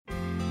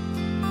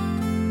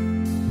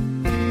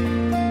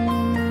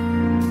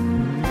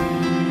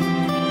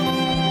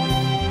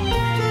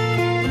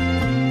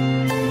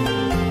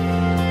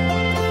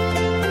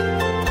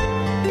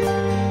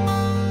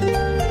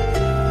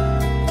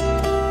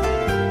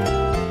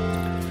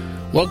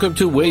Welcome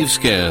to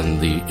Wavescan,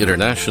 the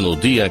international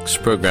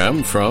DX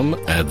program from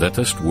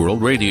Adventist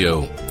World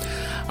Radio.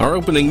 Our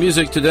opening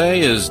music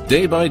today is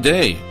Day by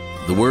Day.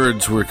 The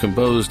words were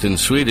composed in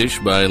Swedish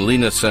by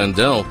Lina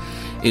Sandell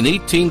in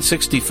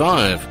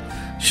 1865.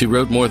 She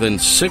wrote more than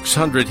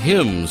 600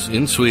 hymns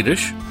in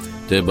Swedish.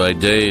 Day by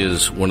Day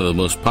is one of the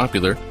most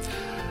popular.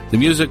 The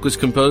music was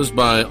composed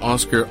by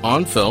Oscar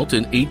Arnfeldt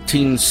in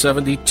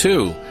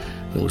 1872.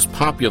 It was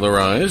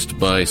popularized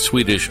by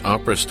Swedish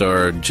opera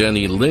star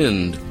Jenny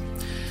Lind.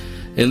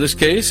 In this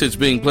case, it's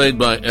being played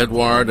by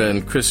Edward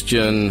and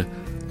Christian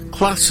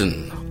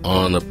Klassen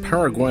on a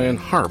Paraguayan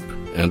harp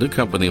and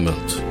accompaniment.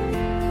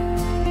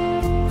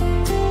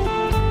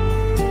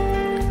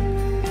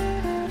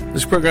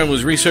 This program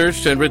was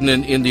researched and written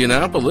in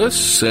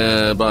Indianapolis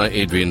by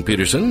Adrian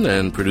Peterson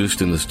and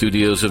produced in the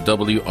studios of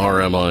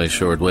WRMI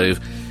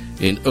Shortwave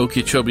in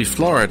Okeechobee,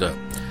 Florida.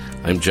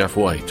 I'm Jeff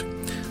White.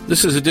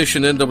 This is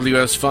edition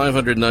NWS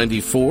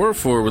 594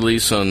 for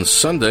release on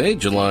Sunday,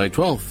 July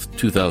 12th,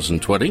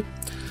 2020.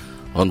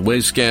 On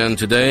Wavescan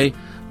today,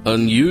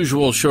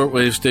 unusual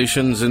shortwave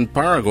stations in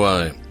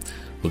Paraguay.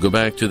 We'll go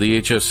back to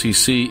the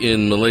HFCC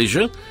in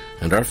Malaysia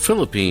and our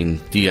Philippine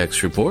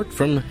DX report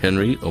from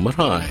Henry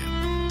Omahay.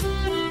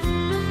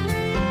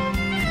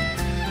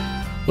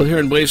 Well, here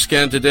in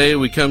Wavescan today,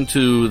 we come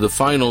to the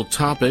final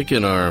topic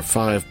in our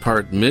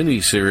 5-part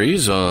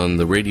mini-series on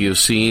the radio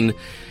scene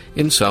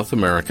in South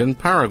American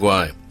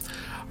Paraguay.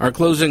 Our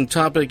closing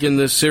topic in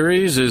this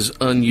series is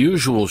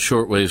unusual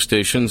shortwave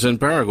stations in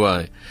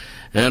Paraguay.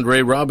 And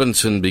Ray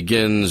Robinson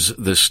begins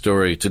this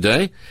story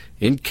today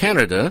in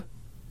Canada,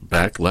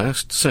 back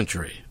last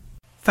century.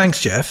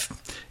 Thanks, Jeff.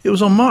 It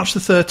was on March the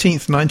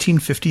 13th,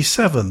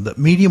 1957, that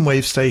medium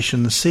wave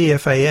station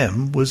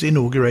CFAM was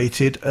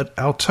inaugurated at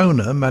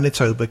Altona,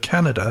 Manitoba,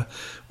 Canada,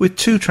 with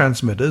 2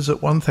 transmitters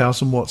at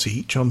 1,000 watts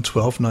each on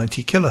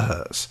 1290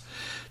 kHz.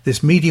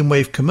 This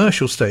medium-wave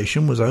commercial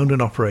station was owned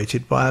and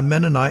operated by a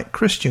Mennonite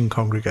Christian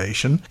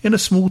congregation in a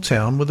small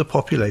town with a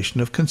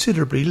population of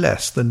considerably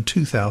less than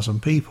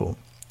 2,000 people.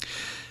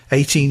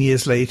 18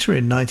 years later,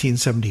 in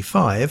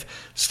 1975,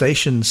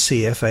 station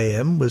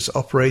CFAM was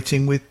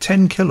operating with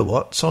 10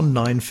 kilowatts on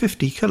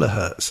 950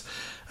 kHz,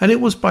 and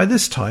it was by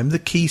this time the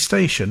key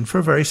station for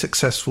a very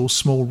successful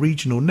small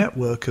regional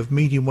network of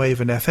medium-wave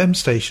and FM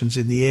stations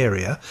in the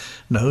area,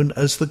 known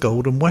as the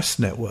Golden West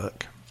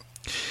Network.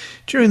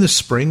 During the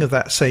spring of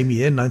that same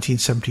year,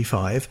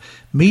 1975,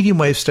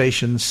 medium-wave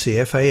station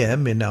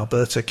CFAM in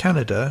Alberta,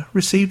 Canada,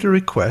 received a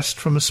request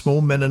from a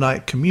small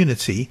Mennonite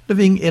community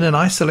living in an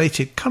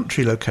isolated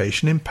country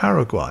location in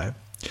Paraguay.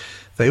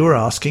 They were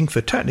asking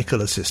for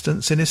technical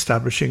assistance in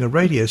establishing a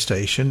radio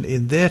station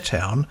in their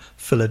town,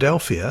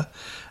 Philadelphia,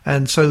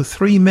 and so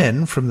 3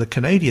 men from the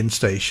Canadian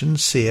station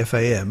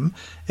CFAM,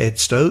 Ed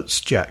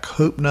Stoats, Jack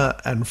Hoepner,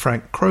 and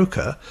Frank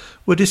Croker,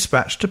 were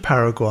dispatched to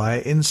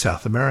Paraguay in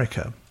South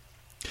America.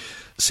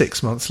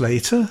 6 months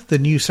later, the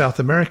new South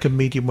American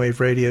medium-wave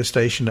radio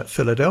station at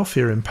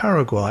Philadelphia in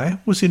Paraguay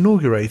was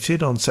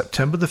inaugurated on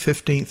September the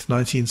 15th,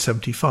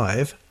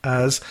 1975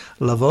 as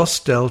La Voz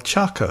del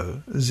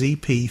Chaco,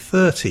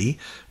 ZP30,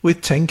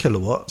 with 10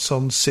 kilowatts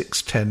on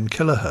 610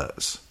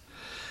 kHz.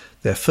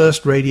 Their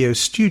first radio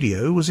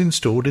studio was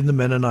installed in the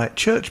Mennonite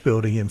Church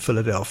building in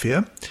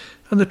Philadelphia,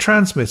 and the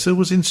transmitter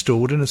was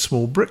installed in a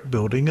small brick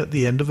building at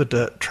the end of a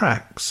dirt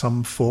track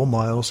some 4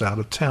 miles out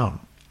of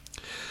town.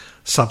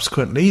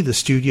 Subsequently, the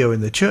studio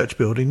in the church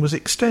building was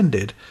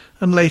extended,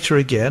 and later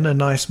again a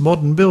nice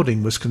modern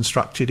building was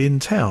constructed in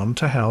town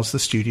to house the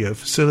studio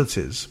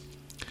facilities.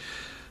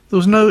 There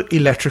was no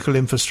electrical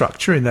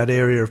infrastructure in that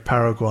area of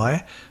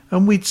Paraguay,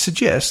 and we'd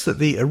suggest that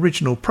the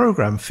original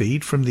program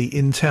feed from the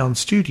in-town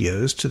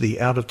studios to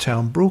the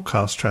out-of-town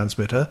broadcast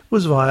transmitter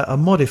was via a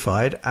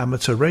modified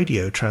amateur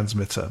radio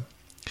transmitter.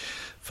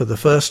 For the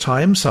first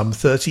time, some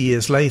 30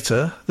 years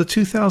later, the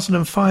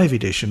 2005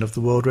 edition of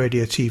the World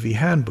Radio TV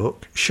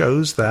Handbook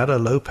shows that a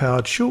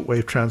low-powered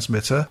shortwave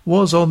transmitter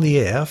was on the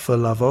air for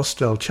La Voz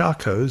del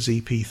Chaco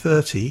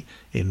ZP30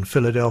 in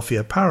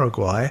Philadelphia,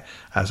 Paraguay,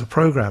 as a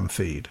program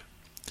feed.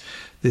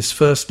 This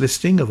first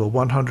listing of a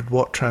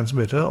 100-watt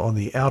transmitter on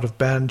the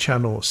out-of-band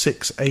channel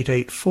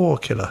 6884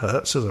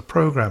 kHz as a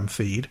program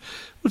feed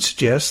would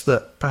suggest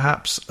that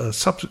perhaps a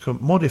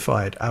subsequent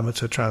modified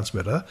amateur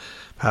transmitter,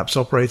 perhaps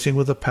operating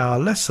with a power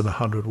less than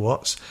 100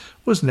 watts,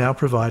 was now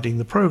providing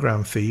the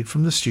program feed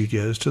from the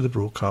studios to the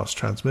broadcast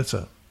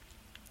transmitter.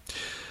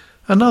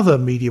 Another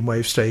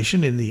medium-wave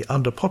station in the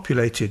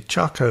underpopulated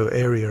Chaco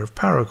area of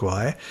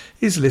Paraguay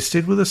is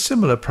listed with a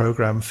similar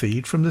program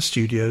feed from the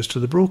studios to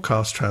the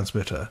broadcast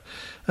transmitter,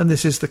 and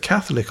this is the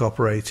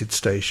Catholic-operated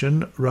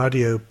station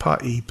Radio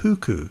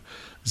Paipuku,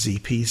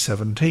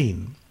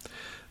 ZP17.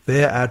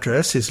 Their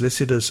address is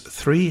listed as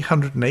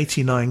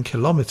 389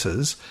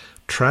 kilometers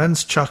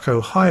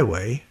Trans-Chaco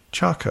Highway,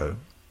 Chaco.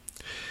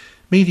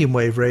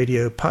 Medium-wave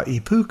radio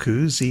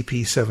Paipuku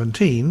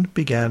ZP17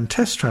 began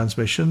test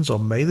transmissions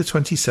on May the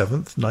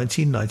 27th,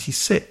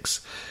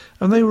 1996,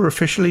 and they were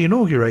officially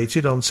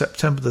inaugurated on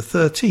September the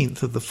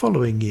 13th of the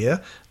following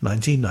year,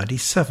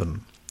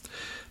 1997.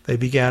 They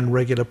began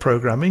regular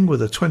programming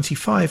with a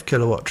 25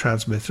 kilowatt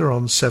transmitter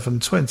on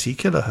 720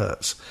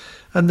 kHz,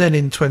 and then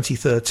in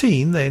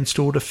 2013 they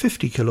installed a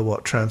 50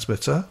 kilowatt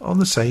transmitter on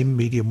the same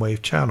medium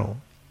wave channel.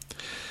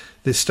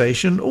 This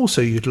station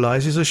also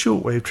utilizes a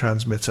shortwave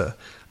transmitter,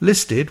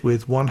 listed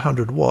with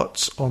 100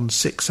 watts on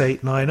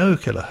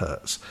 6890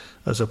 kHz,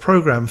 as a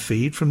program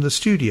feed from the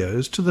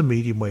studios to the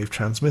medium wave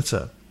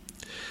transmitter.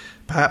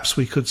 Perhaps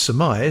we could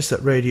surmise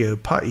that Radio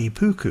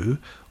Pa'ipuku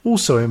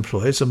also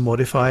employs a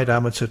modified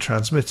amateur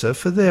transmitter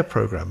for their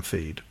program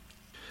feed.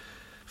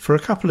 For a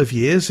couple of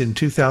years in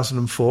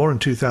 2004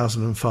 and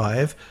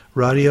 2005,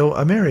 Radio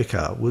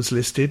America was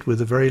listed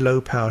with a very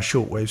low-power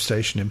shortwave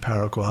station in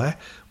Paraguay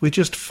with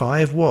just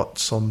 5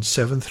 watts on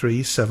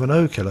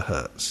 7370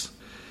 kHz.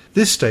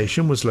 This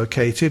station was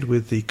located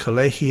with the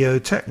Colegio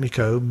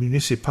Técnico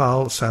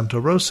Municipal Santa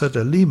Rosa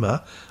de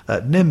Lima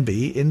at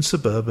Nembe in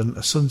suburban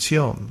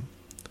Asunción.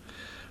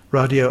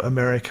 Radio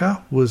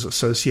America was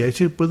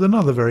associated with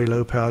another very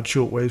low-powered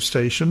shortwave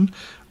station,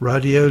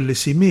 Radio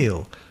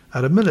Lissimil,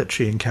 at a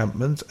military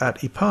encampment at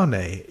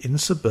Ipane in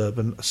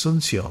suburban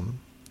Asunción.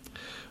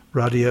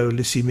 Radio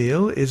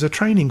Lissimil is a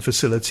training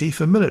facility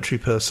for military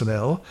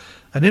personnel,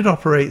 and it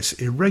operates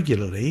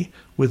irregularly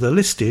with a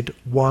listed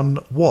 1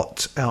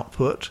 watt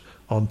output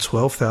on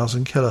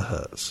 12,000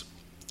 kHz.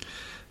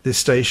 This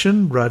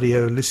station,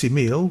 Radio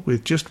Lissimil,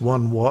 with just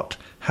 1 watt,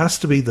 has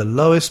to be the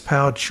lowest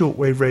powered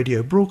shortwave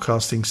radio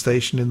broadcasting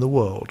station in the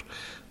world,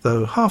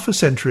 though half a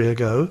century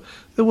ago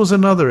there was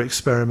another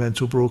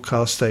experimental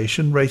broadcast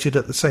station rated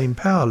at the same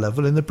power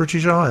level in the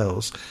British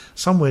Isles,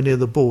 somewhere near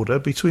the border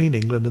between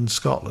England and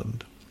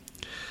Scotland.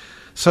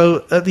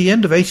 So, at the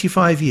end of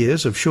 85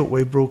 years of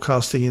shortwave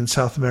broadcasting in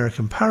South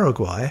American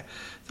Paraguay,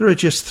 there are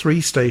just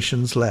 3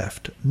 stations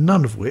left,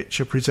 none of which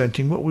are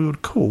presenting what we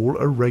would call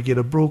a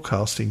regular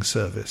broadcasting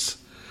service.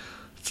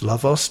 It's La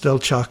Voz del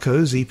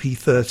Chaco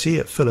ZP30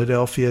 at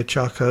Philadelphia,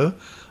 Chaco,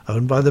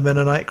 owned by the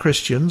Mennonite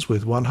Christians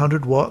with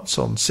 100 watts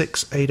on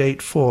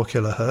 6884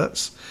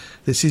 kHz.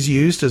 This is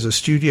used as a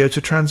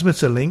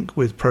studio-to-transmitter link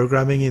with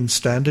programming in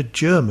standard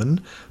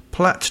German,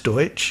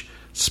 Plattdeutsch,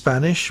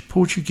 Spanish,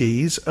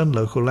 Portuguese and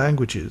local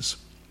languages.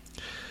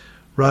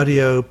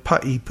 Radio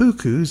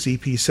Pa'ipuku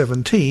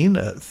ZP17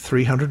 at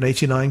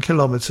 389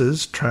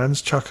 kilometers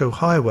Trans-Chaco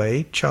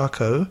Highway,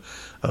 Chaco,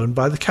 owned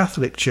by the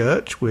Catholic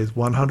Church with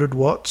 100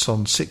 watts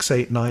on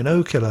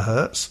 6890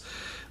 kHz.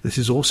 This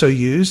is also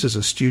used as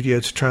a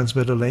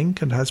studio-to-transmitter link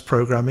and has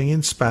programming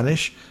in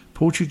Spanish,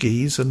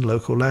 Portuguese and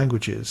local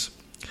languages.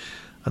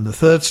 And the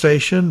third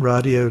station,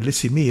 Radio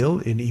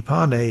Lissimil in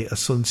Ipane,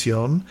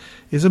 Asunción,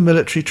 is a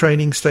military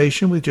training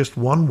station with just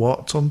 1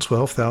 watt on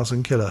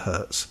 12,000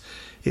 kHz.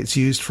 It's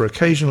used for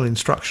occasional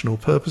instructional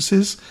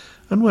purposes,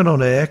 and when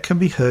on air can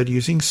be heard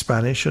using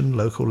Spanish and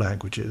local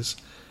languages.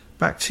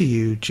 Back to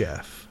you,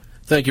 Jeff.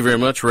 Thank you very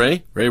much,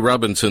 Ray. Ray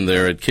Robinson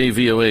there at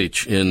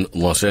KVOH in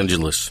Los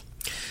Angeles.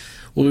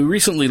 Well, we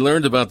recently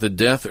learned about the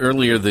death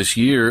earlier this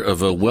year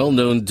of a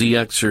well-known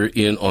DXer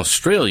in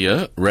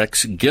Australia,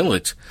 Rex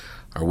Gillett.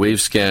 Our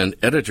Wavescan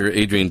editor,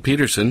 Adrian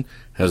Peterson,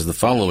 has the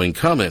following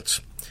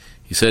comments.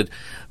 He said,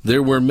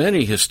 "There were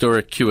many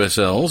historic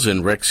QSLs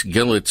in Rex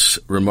Gillett's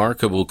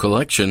remarkable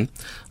collection.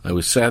 I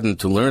was saddened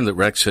to learn that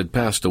Rex had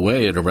passed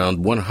away at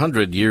around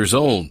 100 years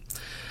old.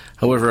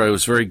 However, I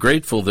was very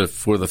grateful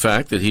for the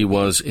fact that he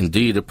was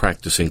indeed a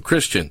practicing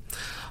Christian.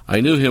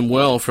 I knew him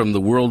well from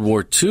the World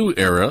War II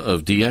era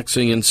of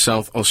DXing in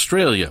South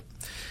Australia.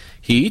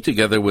 He,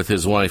 together with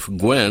his wife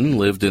Gwen,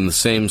 lived in the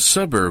same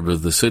suburb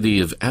of the city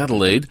of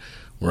Adelaide,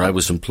 where I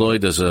was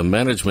employed as a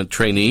management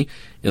trainee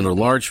in a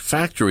large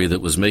factory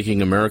that was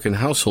making American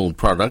household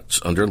products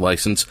under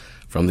license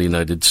from the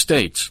United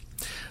States.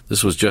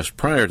 This was just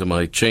prior to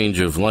my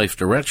change of life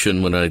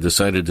direction when I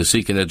decided to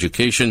seek an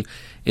education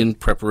in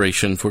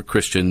preparation for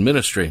Christian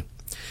ministry.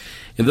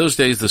 In those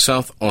days, the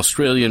South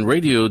Australian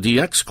Radio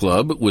DX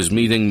Club was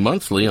meeting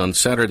monthly on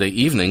Saturday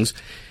evenings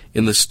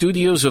in the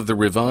studios of the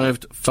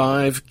revived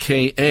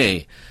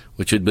 5KA,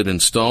 which had been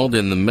installed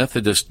in the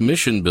Methodist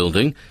Mission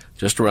Building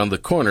just around the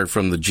corner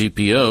from the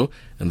GPO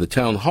and the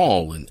Town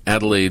Hall in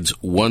Adelaide's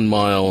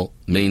 1-mile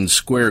main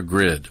square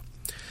grid.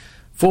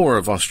 4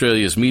 of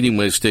Australia's medium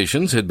wave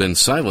stations had been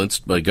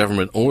silenced by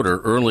government order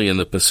early in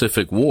the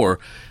Pacific War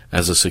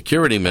as a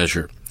security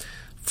measure.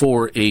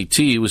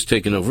 4AT was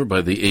taken over by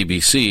the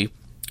ABC,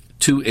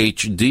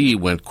 2HD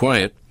went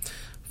quiet,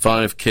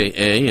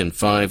 5KA and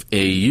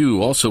 5AU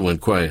also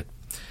went quiet.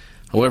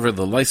 However,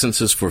 the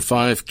licenses for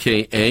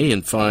 5KA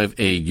and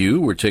 5AU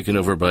were taken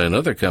over by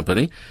another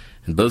company,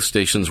 and both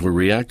stations were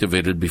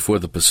reactivated before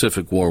the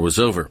Pacific War was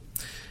over.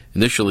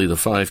 Initially, the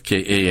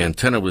 5KA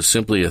antenna was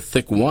simply a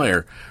thick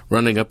wire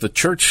running up the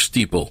church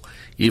steeple,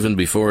 even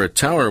before a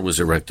tower was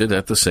erected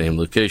at the same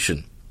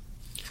location.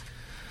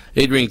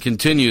 Adrian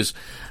continues,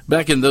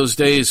 back in those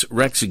days,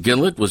 Rex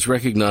Gillett was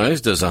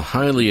recognized as a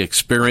highly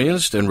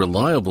experienced and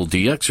reliable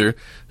DXer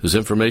whose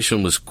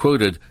information was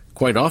quoted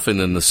quite often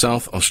in the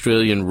South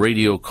Australian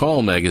Radio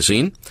Call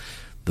magazine,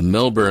 the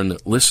Melbourne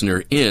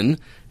Listener In,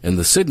 and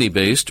the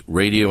Sydney-based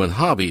Radio and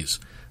Hobbies,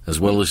 as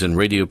well as in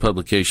radio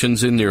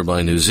publications in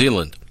nearby New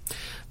Zealand.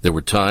 There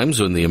were times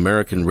when the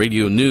American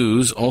Radio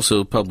News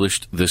also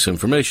published this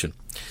information.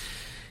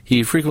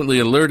 He frequently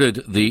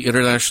alerted the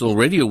international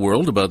radio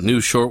world about new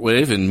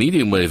shortwave and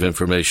medium wave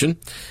information,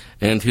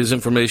 and his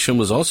information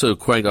was also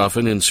quite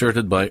often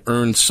inserted by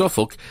Ern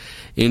Suffolk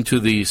into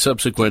the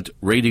subsequent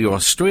Radio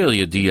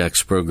Australia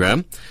DX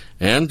program,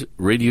 and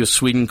Radio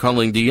Sweden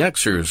Calling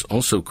DXers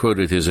also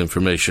quoted his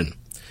information.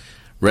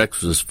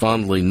 Rex was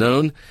fondly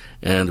known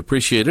and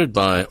appreciated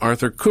by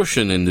Arthur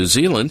Cushion in New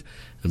Zealand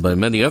and by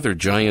many other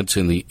giants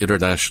in the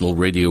international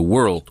radio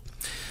world.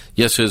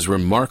 Yes, his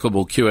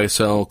remarkable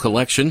QSL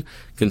collection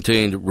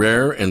contained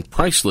rare and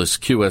priceless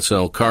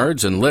QSL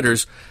cards and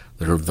letters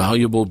that are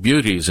valuable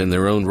beauties in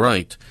their own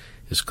right.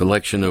 His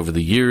collection over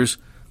the years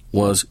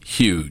was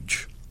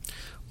huge.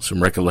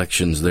 Some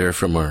recollections there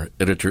from our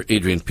editor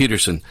Adrian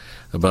Peterson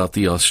about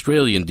the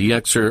Australian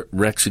DXer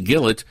Rex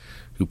Gillett,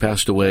 who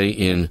passed away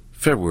in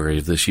February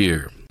of this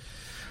year.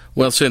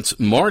 Well, since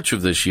March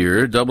of this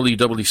year,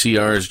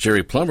 WWCR's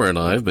Jerry Plummer and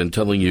I have been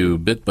telling you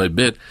bit by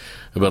bit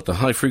about the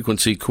High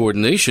Frequency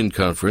Coordination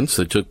Conference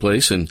that took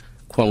place in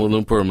Kuala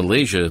Lumpur,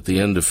 Malaysia at the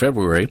end of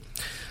February.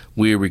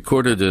 We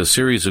recorded a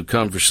series of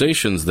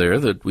conversations there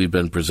that we've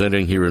been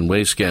presenting here in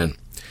Wavescan.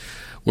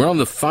 We're on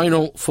the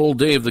final full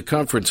day of the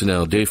conference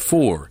now, day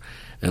 4,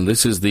 and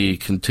this is the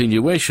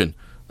continuation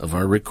of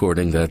our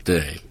recording that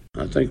day.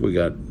 I think we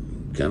got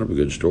kind of a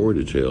good story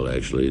to tell,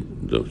 actually.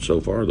 So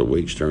far, the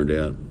week's turned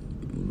out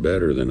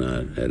better than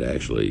I had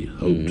actually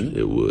hoped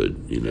it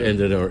would. You know. And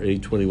at our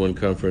A21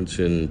 conference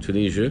in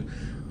Tunisia,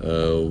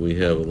 we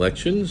have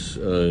elections,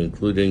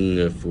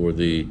 including for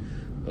the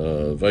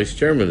vice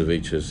chairman of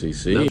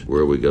HSCC. That's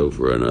where we go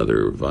for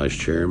another vice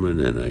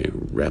chairman and a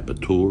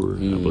rapporteur,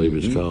 I believe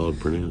it's called,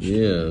 pronounced.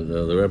 Yeah,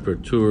 the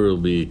rapporteur will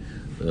be,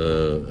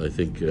 I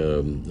think,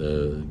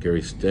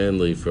 Gary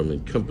Stanley from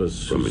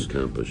Encompass. From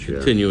Encompass, yeah.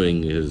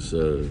 Continuing his,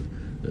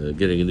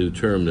 getting a new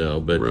term now,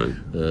 but right.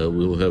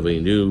 We'll have a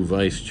new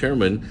vice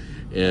chairman,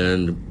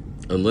 and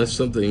unless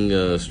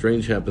something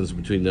strange happens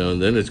between now and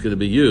then, it's going to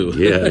be you.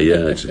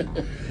 It's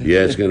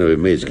going to be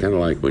me. It's kind of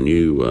like when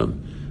you,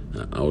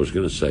 I was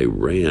going to say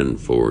ran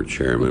for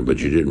chairman, but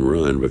you didn't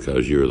run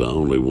because you're the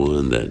only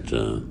one that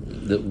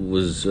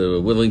was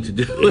willing to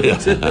do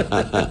it.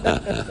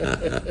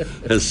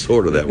 It's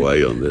sort of that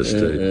way on this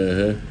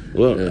too.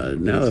 Well,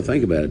 now that I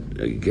think about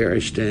it,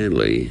 Gary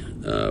Stanley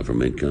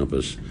from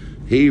Encompass,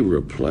 he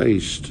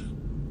replaced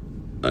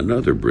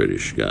another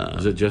British guy.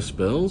 Is it Jeff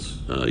Spells?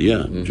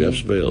 Jeff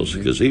Spells,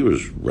 because he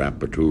was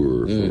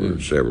rapporteur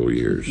for several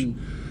years,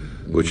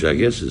 which I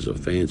guess is a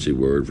fancy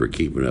word for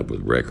keeping up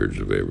with records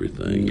of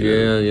everything.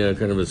 Yeah,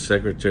 kind of a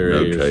secretary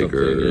note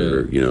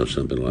taker, or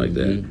something like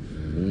that.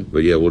 But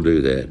yeah, we'll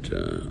do that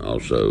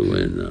also.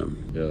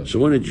 And so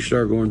when did you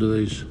start going to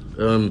these?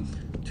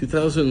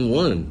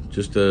 2001,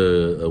 just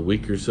a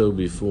week or so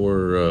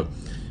before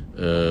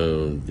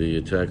the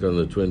attack on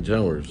the Twin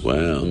Towers.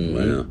 Wow.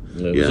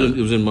 It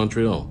was in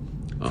Montreal.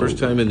 First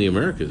time in the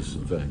Americas,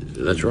 in fact.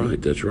 That's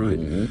right.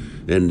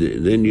 And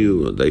then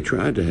they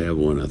tried to have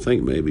one, I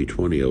think maybe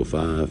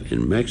 2005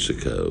 in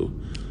Mexico.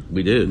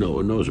 We did. No,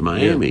 it was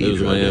Miami. Yeah, it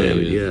was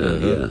Miami.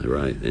 Yeah,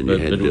 right. And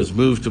but it was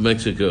moved to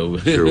Mexico.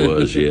 Sure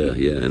was,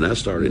 yeah. And I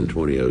started in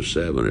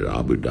 2007 at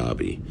Abu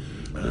Dhabi.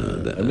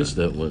 I missed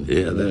that one.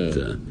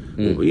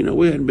 Well,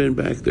 we hadn't been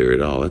back there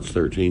at all. That's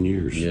 13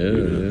 years.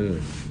 Yeah.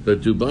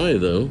 But Dubai,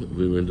 though,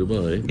 we were in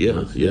Dubai.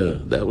 Yeah,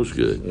 that was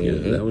good. Yeah,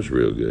 that was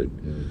real good.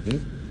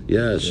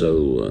 Yeah,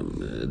 so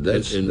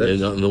that's... And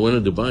on the one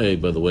in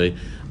Dubai, by the way,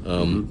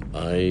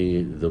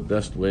 the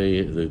best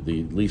way,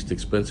 the least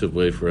expensive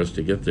way for us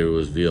to get there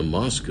was via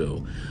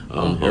Moscow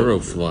on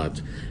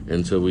Aeroflot.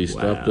 And so we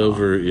stopped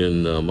over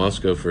in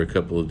Moscow for a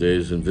couple of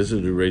days and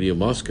visited Radio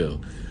Moscow.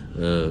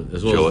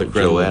 As well as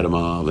Joe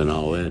Adamov and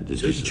all that.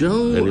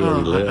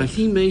 Joe,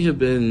 he may have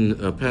been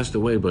passed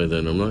away by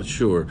then. I'm not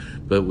sure,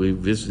 but we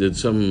visited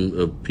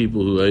some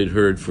people who I'd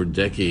heard for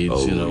decades.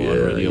 On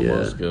Radio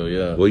Moscow.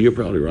 Yeah. Well, you're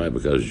probably right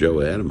because Joe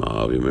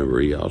Adamov. Remember,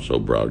 he also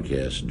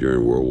broadcast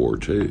during World War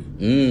II.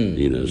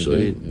 In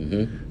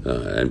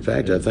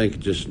fact, I think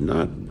just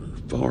not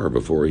far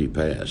before he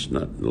passed,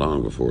 not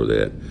long before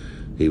that,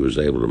 he was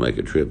able to make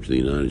a trip to the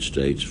United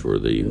States for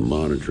the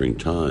Monitoring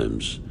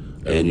Times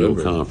annual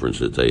conference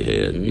that they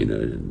had,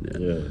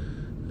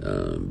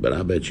 but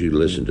I bet you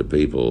listened to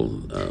people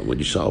when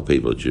you saw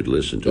people that you'd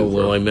listen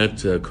to. I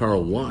met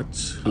Carl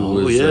Watts, who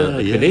was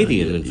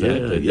Canadian, in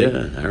fact.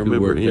 I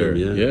remember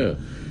him.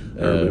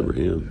 I remember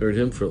him. Heard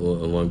him for a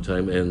long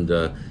time, and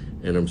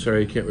I'm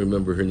sorry I can't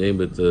remember her name,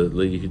 but the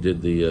lady who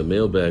did the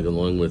mailbag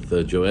along with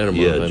Joe Adamov.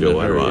 Yeah, Joe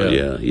Adamov.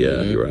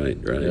 Right.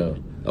 Yeah.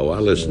 Oh, I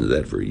listened to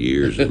that for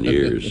years and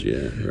years.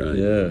 Yeah, right.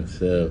 Yeah.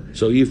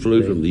 So you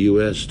flew from the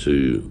U.S.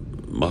 to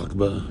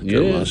Moskva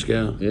to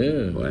Moscow.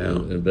 Yeah.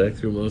 Wow. And back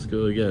through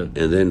Moscow again.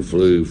 And then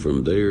flew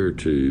from there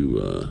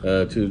to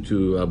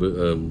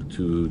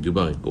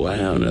Dubai.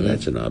 Wow, now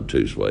that's an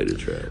obtuse way to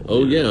travel.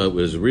 Oh yeah, it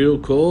was real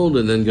cold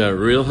and then got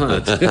real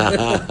hot.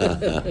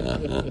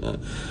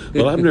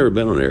 Well, I've never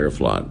been on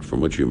Aeroflot.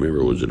 From what you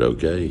remember, was it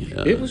okay?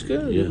 It was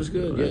good. It was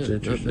good. That's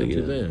interesting. Not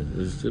too bad. It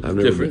was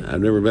different.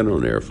 I've never been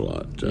on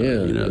Aeroflot.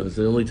 It was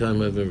the only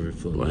time I've ever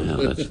flown.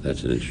 Wow,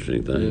 that's an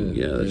interesting thing.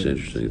 That's an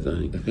interesting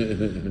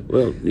thing.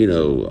 Well,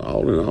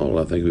 all in all,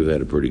 I think we've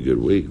had a pretty good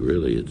week.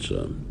 Really, it's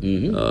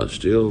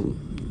still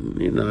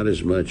not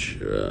as much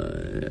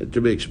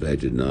to be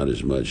expected. Not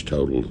as much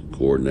total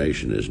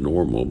coordination as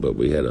normal, but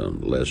we had a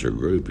lesser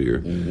group here,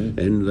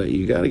 and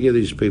you got to give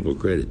these people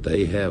credit.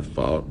 They have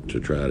fought to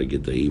try to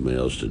get the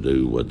emails to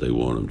do what they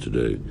want them to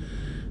do.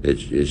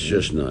 It's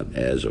just not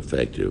as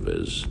effective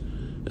as.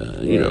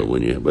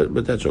 When you,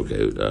 but that's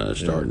okay.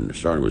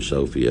 Starting with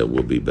Sophia,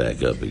 we'll be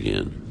back up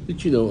again.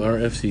 But our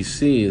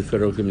FCC, the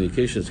Federal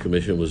Communications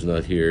Commission, was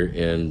not here,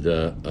 and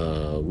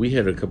we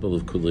had a couple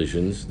of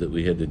collisions that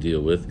we had to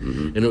deal with,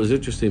 and it was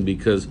interesting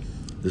because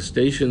the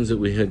stations that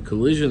we had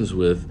collisions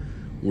with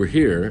were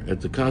here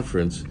at the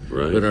conference,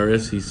 but our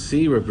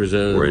FCC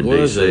representative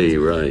wasn't. D.C.,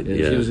 right? And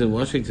she was in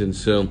Washington,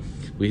 so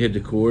we had to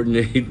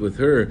coordinate with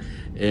her,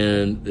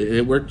 and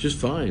it worked just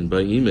fine by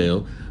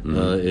email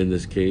in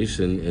this case,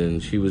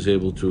 and she was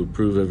able to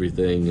approve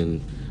everything,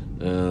 and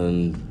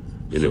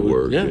so it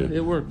worked.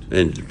 It worked.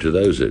 And to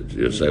those that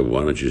say, well,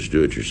 "Why don't you just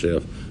do it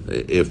yourself?"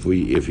 If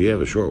you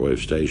have a shortwave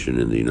station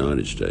in the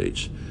United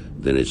States,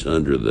 then it's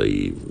under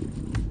the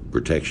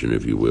protection,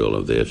 if you will,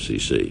 of the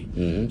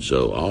FCC.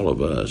 So all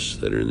of us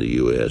that are in the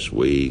U.S.,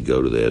 we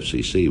go to the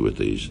FCC with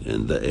these,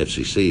 and the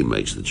FCC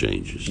makes the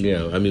changes.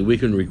 Yeah, I mean, we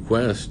can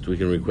request a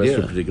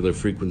particular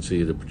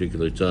frequency at a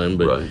particular time,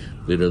 but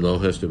it all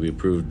has to be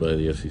approved by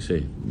the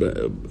FCC. But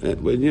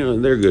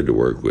and they're good to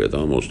work with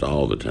almost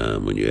all the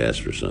time. When you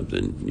ask for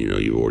something,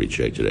 you've already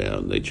checked it out,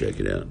 and they check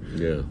it out.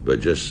 Yeah.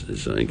 But just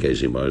in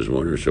case anybody's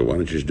wondering, so why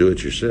don't you just do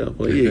it yourself?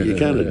 Well, you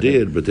kind of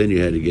did, but then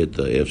you had to get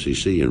the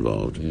FCC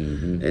involved,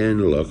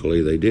 and luckily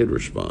they did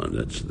respond.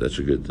 That's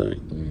a good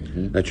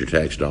thing. That's your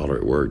tax dollar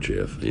at work,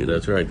 Jeff.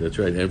 That's right.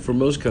 And for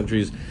most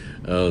countries,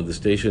 the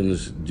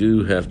stations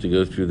do have to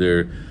go through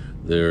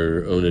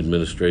their own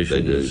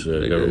administrations,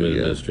 government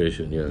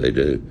administration. Yeah, they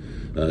do.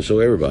 So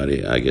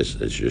everybody, I guess,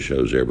 it just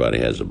shows everybody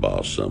has a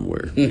boss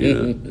somewhere.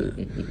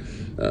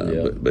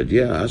 But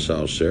I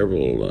saw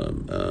several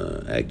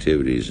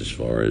activities as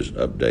far as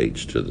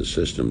updates to the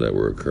system that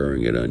were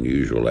occurring at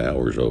unusual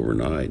hours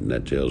overnight, and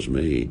that tells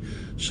me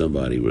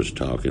somebody was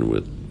talking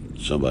with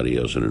somebody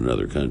else in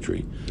another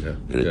country,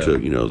 and it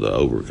took the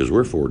over, because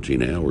we're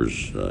 14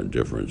 hours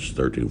difference,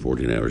 13,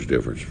 14 hours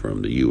difference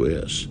from the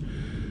U.S.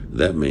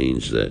 That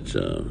means that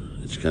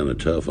it's kind of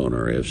tough on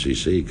our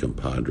FCC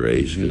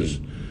compadres, because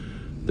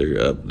they're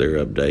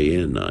up day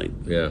and night.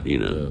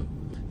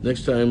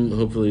 Next time,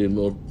 hopefully,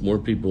 more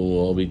people will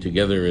all be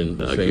together in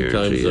the same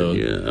time zone.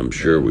 Yeah, I'm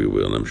sure we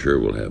will. I'm sure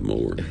we'll have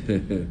more.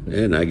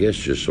 And I guess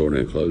just sort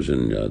of in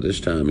closing, this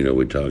time,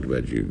 we talked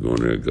about you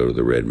going to go to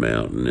the Red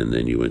Mountain, and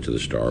then you went to the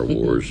Star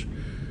Wars.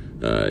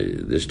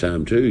 This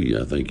time, too,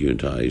 I think you and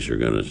Thais are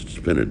going to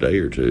spend a day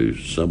or two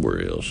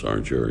somewhere else,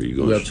 aren't you? Are you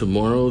going? Well,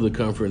 tomorrow the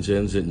conference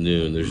ends at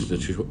noon. There's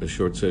a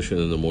short session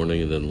in the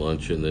morning, and then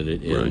lunch, and then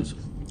it ends.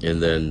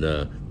 And then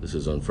this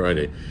is on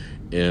Friday.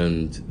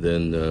 And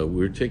then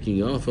we're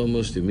taking off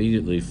almost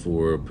immediately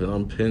for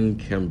Phnom Penh,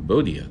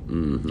 Cambodia,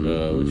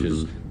 which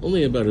is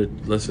only about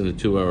less than a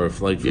 2-hour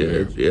flight from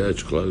here. Yeah,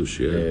 it's close,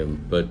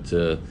 but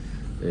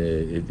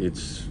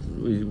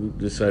we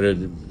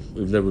decided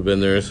we've never been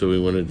there, so we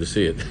wanted to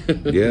see it.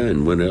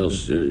 And when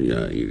else?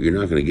 You're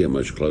not going to get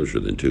much closer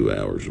than 2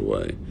 hours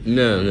away.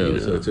 No.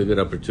 So it's a good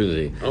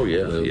opportunity. Oh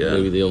yeah.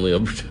 Maybe the only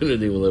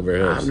opportunity we'll ever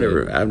have.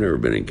 I've never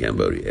been in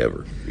Cambodia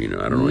ever. I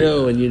don't know.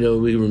 No, and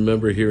we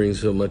remember hearing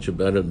so much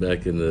about it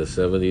back in the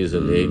 70s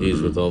and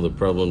 80s with all the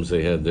problems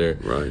they had there.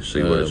 Right.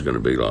 See what it's going to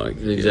be like.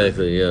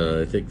 Exactly.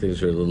 Yeah. I think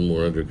things are a little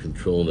more under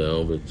control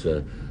now,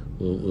 but.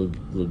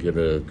 We'll get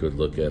a good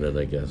look at it,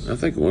 I guess. I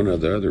think one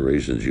of the other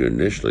reasons you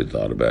initially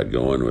thought about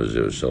going was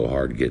it was so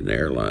hard getting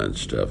airline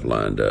stuff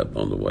lined up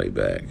on the way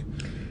back.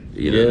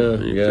 You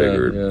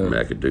figured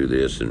I could do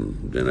this,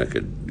 and then I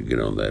could get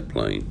on that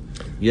plane.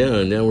 Yeah,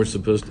 and now we're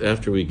supposed to,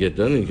 after we get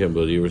done in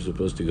Cambodia, we're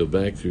supposed to go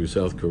back through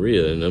South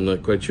Korea, and I'm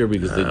not quite sure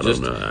because they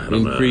just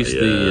increased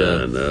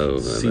the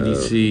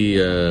CDC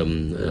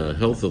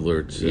health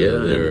alerts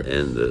there.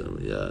 And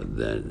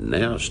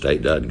now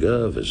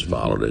state.gov has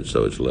followed it,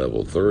 so it's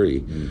level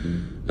 3.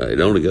 It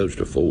only goes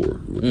to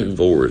 4.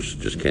 4 is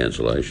just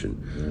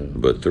cancellation.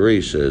 But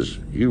 3 says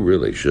you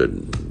really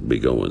shouldn't be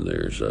going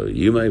there, so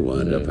you may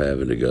wind up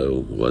having to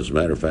go. Well, as a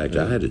matter of fact,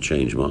 I had to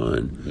change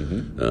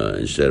mine.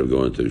 Instead of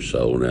going through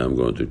Seoul, now I'm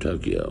going through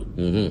Tokyo.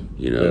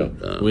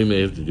 We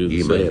may have to do the same.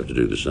 You may have to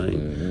do the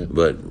same.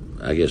 But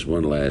I guess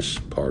one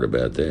last part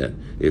about that,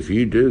 if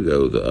you do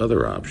go the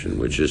other option,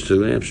 which is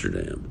to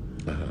Amsterdam,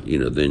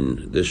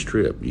 then this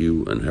trip,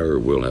 you and her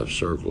will have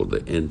circled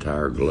the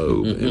entire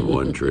globe in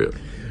one trip.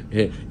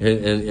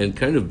 and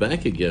kind of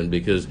back again,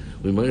 because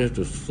we might have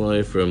to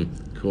fly from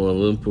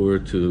Kuala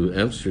Lumpur to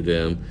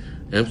Amsterdam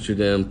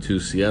to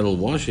Seattle,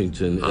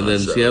 Washington, and then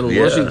Seattle,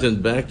 Washington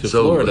back to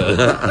Florida.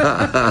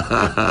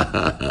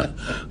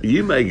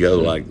 You may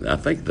go I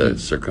think the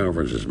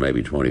circumference is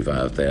maybe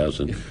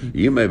 25,000.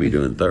 You may be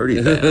doing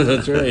 30,000.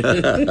 That's right.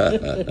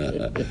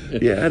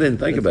 Yeah, I didn't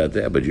think about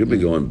that, but you'll be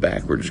going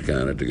backwards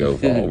kind of to go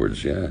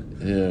forwards, yeah.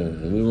 Yeah,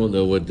 and we won't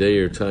know what day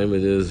or time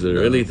it is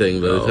or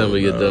anything by the time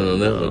we get done on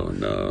that one.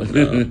 No.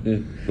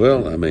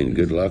 Well, I mean,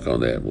 good luck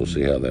on that. We'll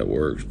see how that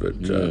works, but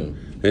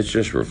it's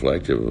just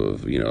reflective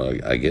of,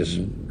 I guess,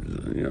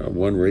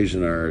 one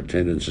reason our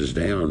attendance is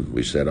down,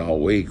 we said all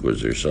week,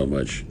 was there's so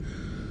much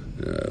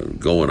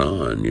going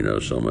on,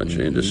 so much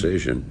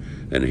indecision.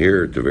 And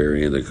here at the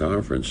very end of the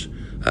conference,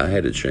 I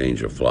had to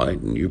change a flight,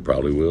 and you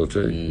probably will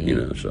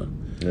too, so.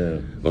 Yeah.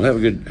 Well, have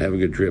a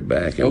good trip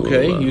back. And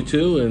okay, you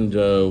too, and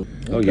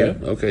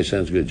Okay,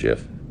 sounds good,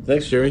 Jeff.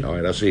 Thanks, Jerry. All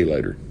right, I'll see you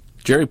later.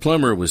 Jerry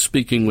Plummer was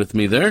speaking with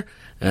me there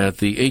at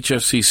the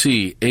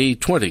HFCC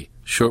A20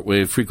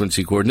 Shortwave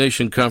Frequency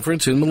Coordination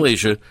Conference in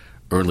Malaysia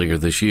earlier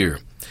this year.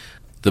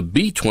 The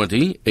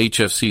B20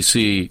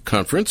 HFCC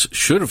conference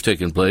should have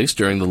taken place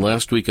during the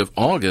last week of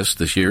August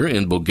this year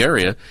in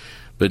Bulgaria,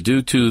 but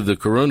due to the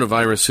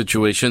coronavirus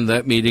situation,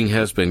 that meeting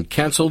has been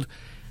canceled,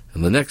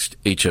 and the next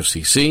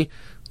HFCC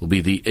will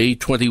be the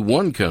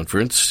A21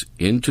 conference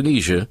in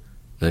Tunisia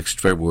next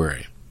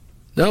February.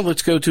 Now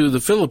let's go to the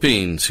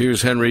Philippines.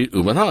 Here's Henry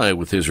Umanhay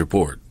with his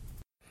report.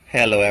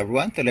 Hello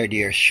everyone, to our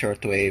dear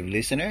shortwave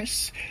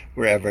listeners,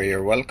 wherever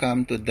you're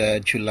welcome to the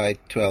July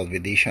 12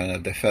 edition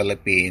of the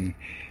Philippine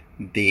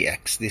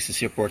DX. This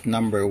is report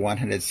number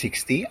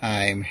 160.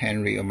 I'm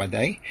Henry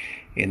Umaday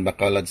in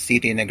Bacolod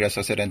City, Negros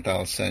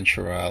Occidental,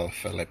 Central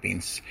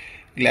Philippines.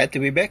 Glad to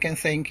be back and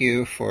thank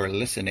you for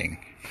listening.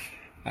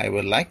 I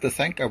would like to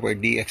thank our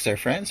DXR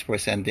friends for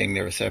sending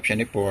the reception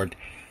report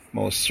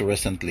most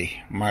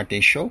recently.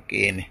 Martin Schock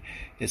in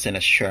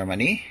Isenus,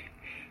 Germany,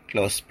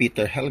 Klaus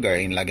Peter Helger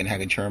in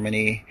Lagenhagen,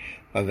 Germany,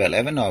 Pavel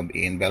Ivanov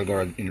in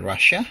Belgorod in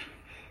Russia,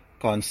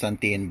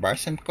 Konstantin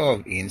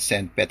Barsenkov in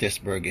St.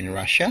 Petersburg in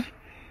Russia,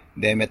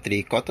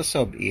 Dmitry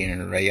Kotosov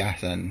in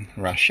Ryazan,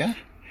 Russia,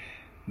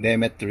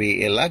 Dmitry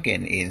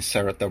Ilagin in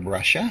Saratov,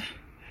 Russia,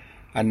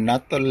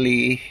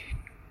 Anatoly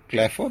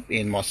Klefov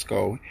in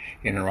Moscow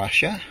in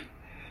Russia,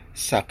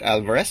 Sak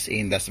Alvarez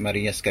in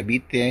Dasmariñas,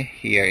 Cavite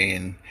here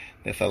in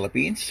the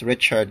Philippines,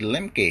 Richard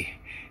Lemke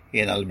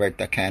in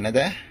Alberta,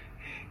 Canada,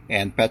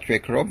 and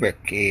Patrick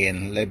Roberk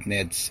in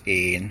Leibniz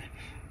in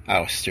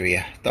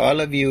Austria. To all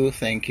of you,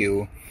 thank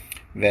you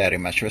very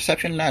much.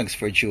 Reception logs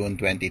for June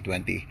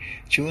 2020.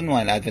 June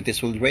 1,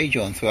 Adventist World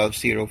Radio on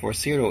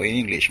 12040 in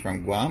English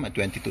from Guam at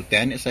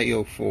 2210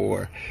 SIO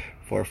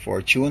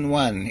 444. June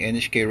 1,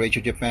 NHK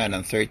Radio Japan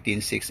on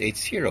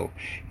 13680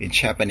 in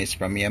Japanese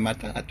from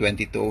Yamata at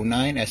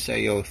 2209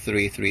 SIO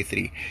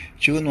 333.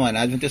 June 1,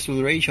 Adventist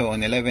World Radio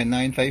on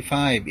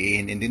 11955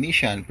 in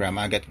Indonesian from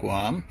Agat,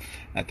 Guam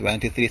at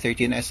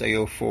 2313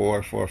 SIO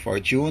 444.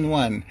 June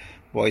 1,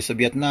 Voice of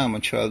Vietnam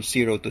on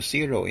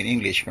 12020 in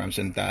English from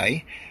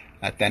Suntai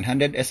at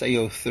 1000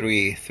 SIO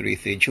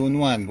 333. June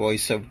 1,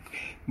 Voice of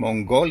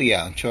Mongolia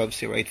on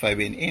 12085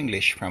 in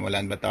English from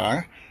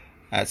Ulaanbaatar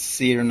at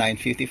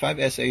 0955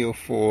 SIO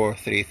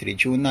 433.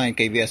 June 9,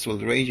 KBS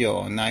World Radio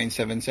on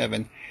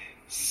 9770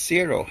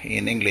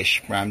 in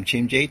English from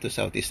Jimj to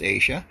Southeast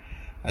Asia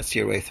at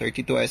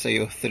 0832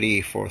 SIO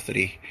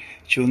 343.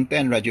 June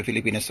 10, Radio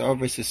Filipinas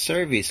Overseas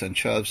Service on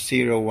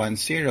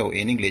 12010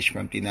 in English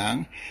from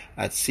Penang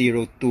at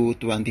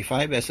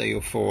 0225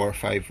 SIO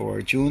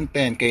 454. June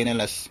 10,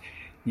 KNLS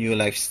New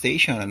Life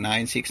Station on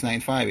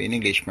 9695 in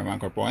English from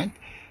Anchor Point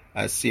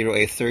at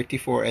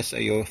 0834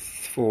 SIO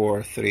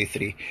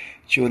 433.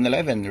 June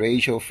 11,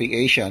 Radio Free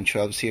Asia on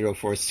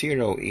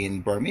 12040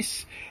 in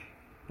Burmese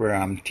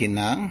from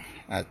Tinang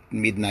at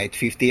midnight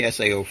 50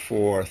 SIO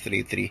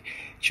 433.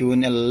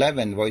 June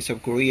 11, Voice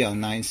of Korea on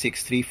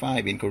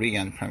 9635 in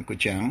Korean from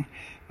Kujang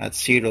at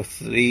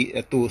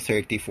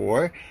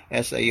 234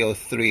 SIO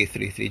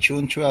 333.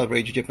 June 12,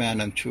 Radio Japan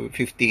on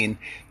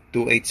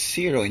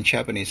 15280 in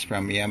Japanese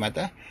from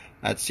Yamata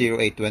at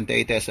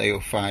 0828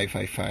 SIO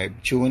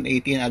 555. June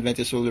 18,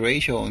 Adventist World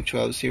Radio on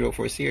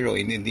 12040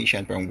 in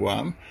Indonesian from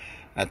Guam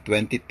at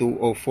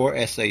 2204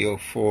 SIO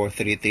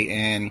 433.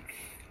 And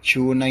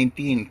June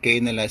 19,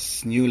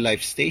 KNLS New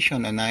Life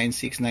Station on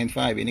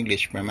 9695 in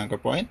English from Anchor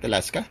Point,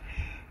 Alaska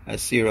at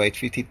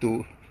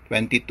 0852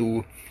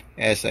 22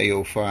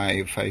 SIO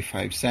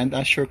 555. Send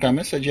us your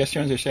comments,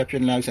 suggestions,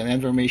 reception logs, and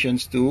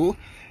informations to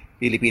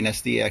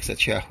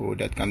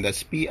filipinasdx@yahoo.com.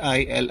 That's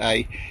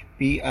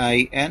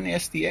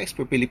PILIPINSDX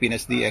for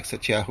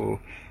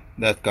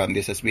filipinasdx@yahoo.com.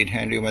 This has been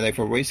Henry Umaday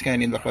for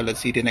VoiceCan in Bacolod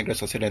City,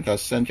 Negros Occidental,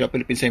 Central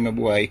Philippines. Ay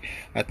mabuhay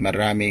at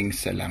maraming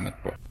salamat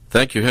po.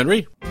 Thank you,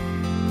 Henry.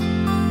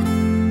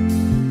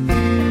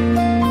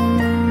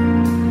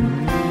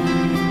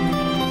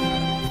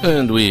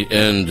 And we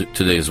end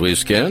today's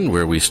Wavescan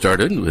where we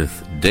started with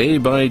Day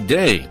by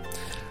Day,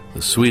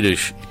 the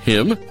Swedish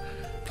hymn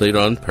played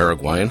on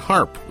Paraguayan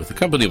harp with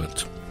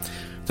accompaniment.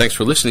 Thanks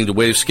for listening to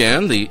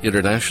Wavescan, the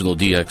International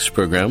DX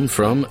program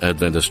from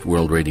Adventist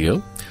World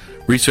Radio,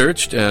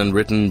 researched and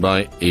written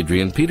by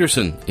Adrian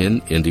Peterson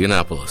in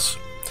Indianapolis.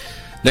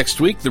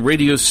 Next week, the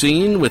radio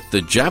scene with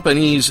the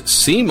Japanese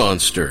sea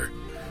monster.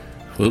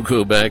 We'll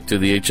go back to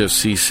the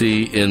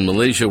HFCC in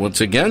Malaysia once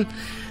again,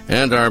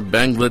 and our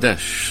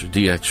Bangladesh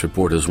DX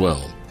report as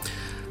well.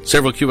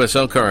 Several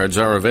QSL cards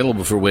are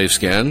available for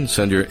Wavescan.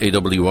 Send your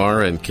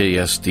AWR and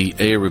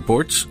KSDA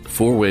reports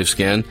for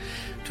Wavescan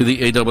to the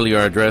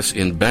AWR address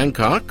in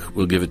Bangkok.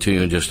 We'll give it to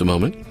you in just a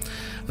moment.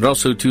 And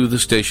also to the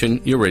station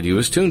your radio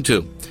is tuned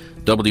to,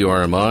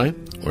 WRMI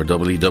or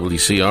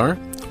WWCR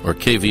or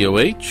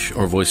KVOH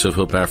or Voice of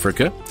Hope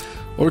Africa,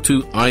 or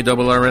to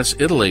IRRS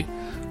Italy,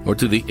 or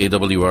to the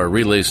AWR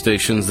relay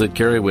stations that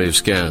carry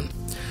Wavescan.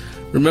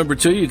 Remember,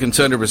 too, you can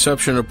send a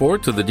reception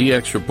report to the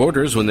DX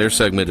reporters when their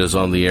segment is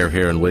on the air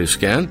here in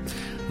Wavescan.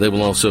 They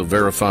will also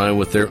verify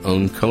with their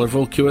own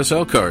colorful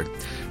QSL card.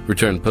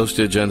 Return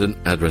postage and an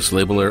address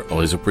label are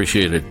always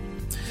appreciated.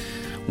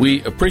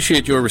 We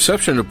appreciate your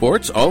reception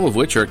reports, all of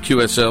which are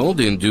QSL'd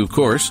in due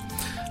course.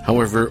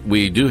 However,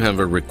 we do have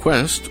a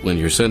request. When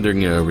you're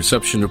sending a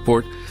reception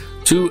report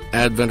to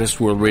Adventist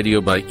World Radio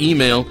by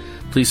email,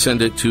 please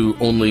send it to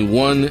only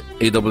one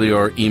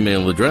AWR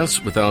email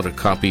address without a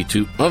copy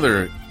to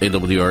other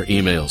AWR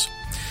emails.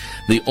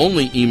 The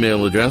only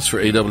email address for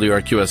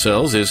AWR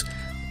QSLs is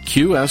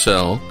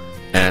qsl@awr.org.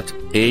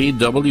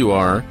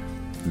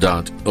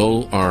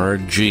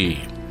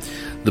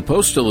 The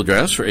postal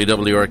address for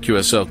AWR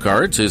QSL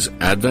cards is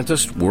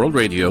Adventist World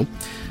Radio,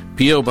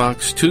 P.O.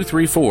 Box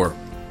 234,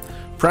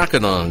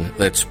 Prakanong,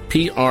 that's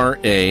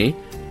Prakanong,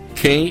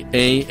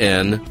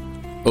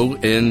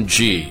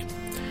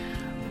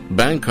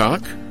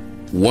 Bangkok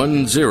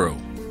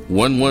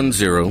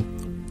 10110,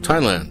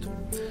 Thailand.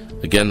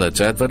 Again,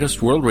 that's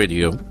Adventist World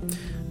Radio,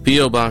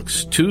 P.O.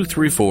 Box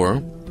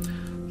 234,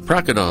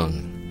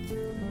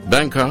 Prakanong,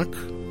 Bangkok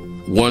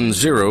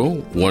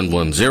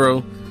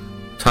 10110,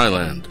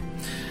 Thailand.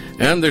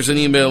 And there's an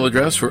email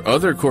address for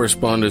other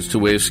correspondence to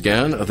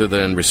Wavescan other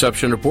than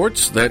reception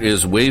reports. That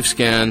is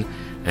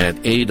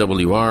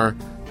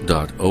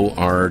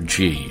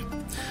wavescan@awr.org.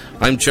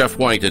 I'm Jeff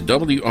White at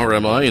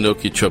WRMI in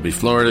Okeechobee,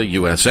 Florida,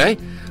 USA.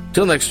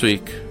 Till next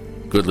week,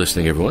 good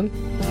listening, everyone.